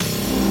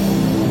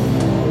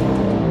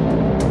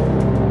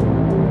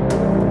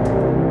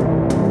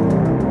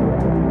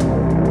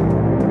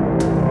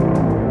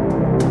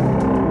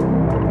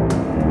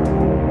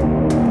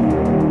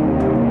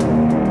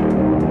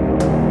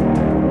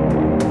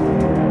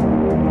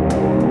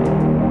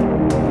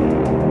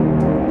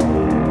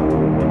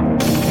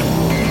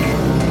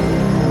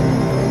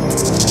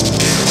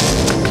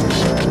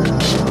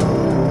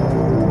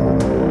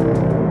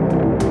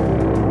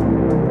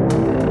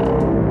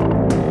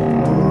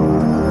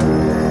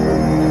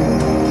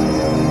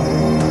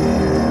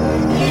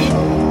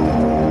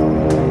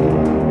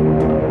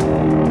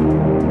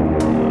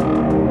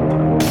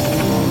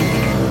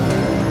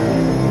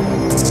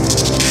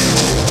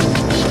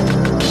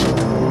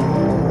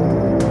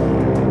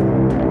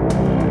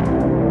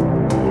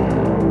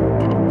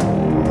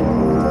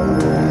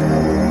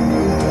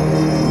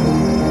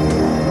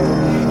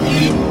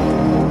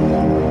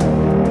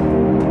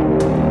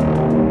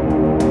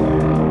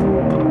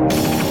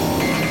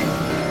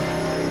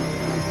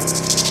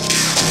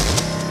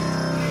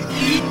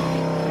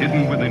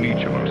Hidden within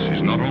each of us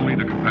is not only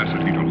the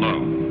capacity to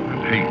love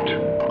and hate,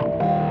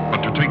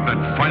 but to take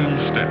that final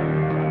step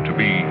to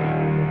be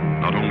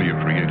not only a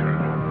creator,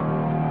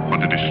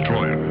 but a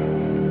destroyer,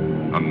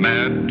 a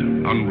mad,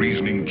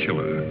 unreasoning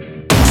killer.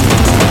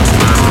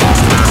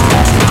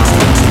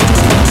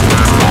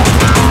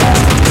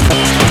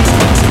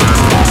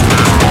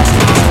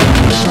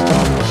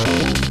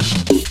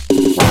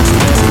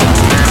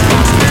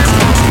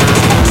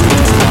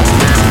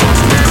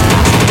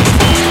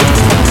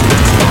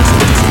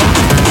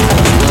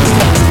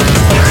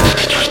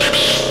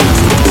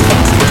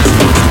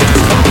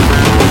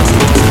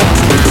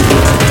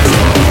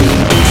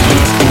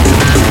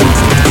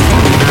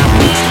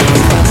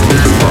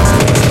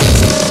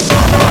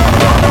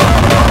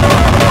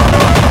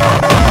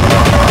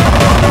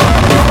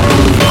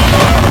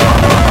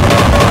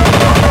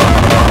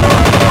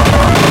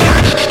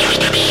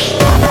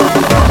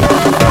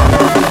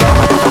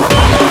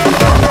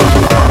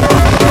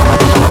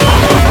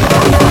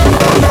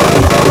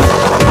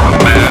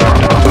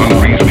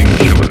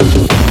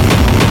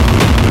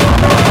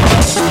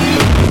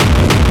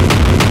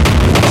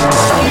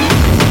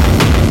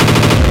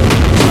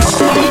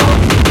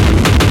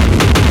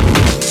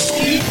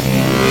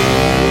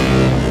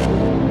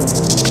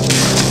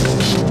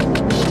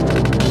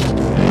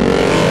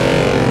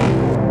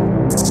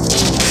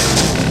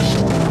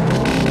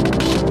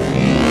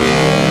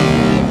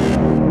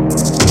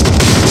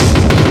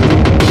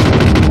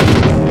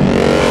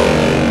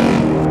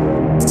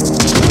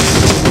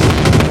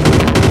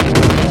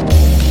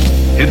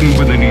 Hidden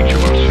within each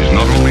of us is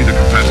not only the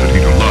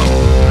capacity to love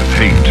and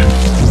hate,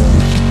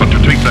 but to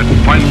take that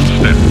final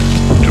step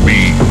to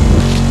be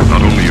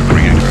not only a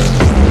creator,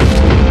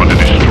 but a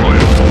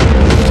destroyer,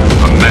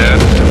 a mad,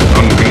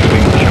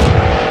 unreasoning killer.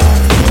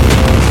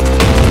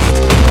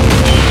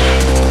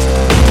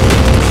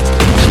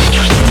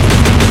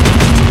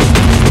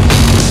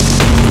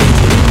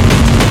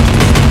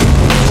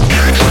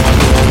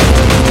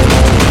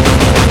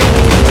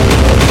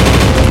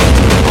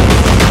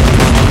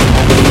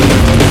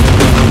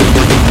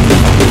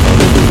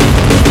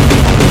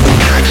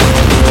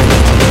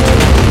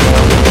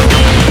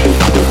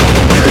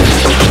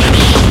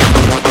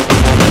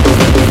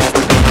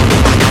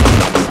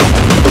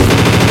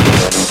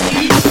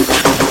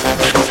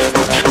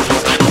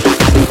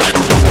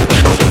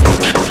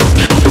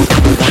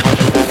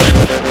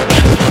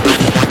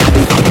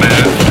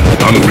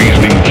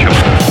 Unreasoning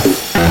killer.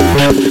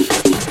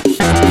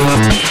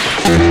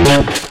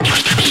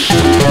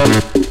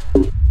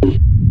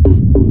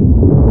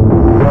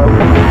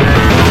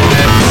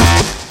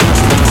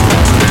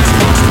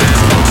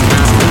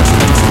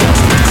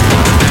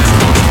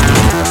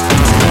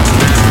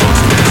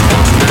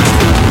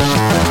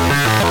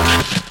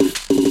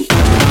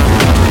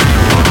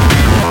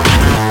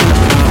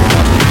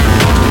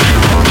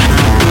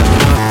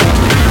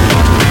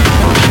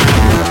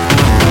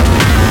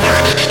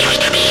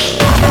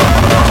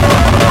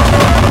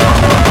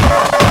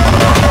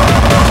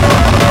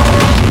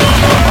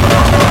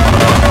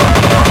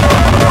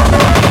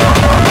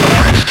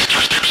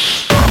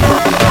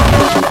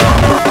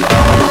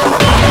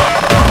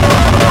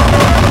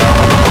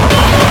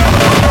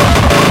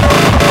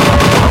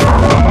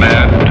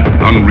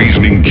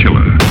 Unreasoning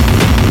killer.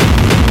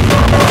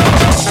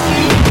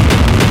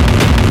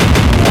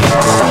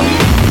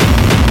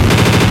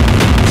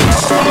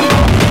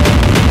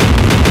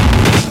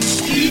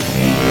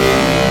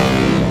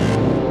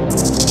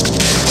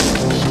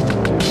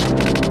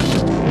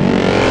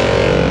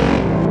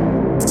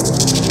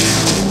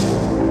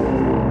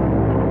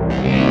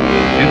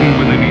 Hidden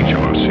within each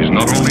of us is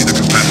not only the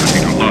capacity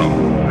to love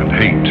and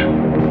hate,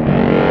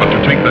 but to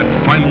take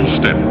that final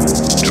step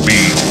to be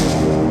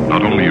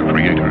not only a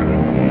creator,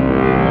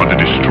 but a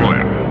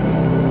destroyer,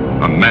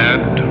 a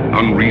mad,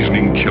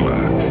 unreasoning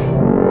killer.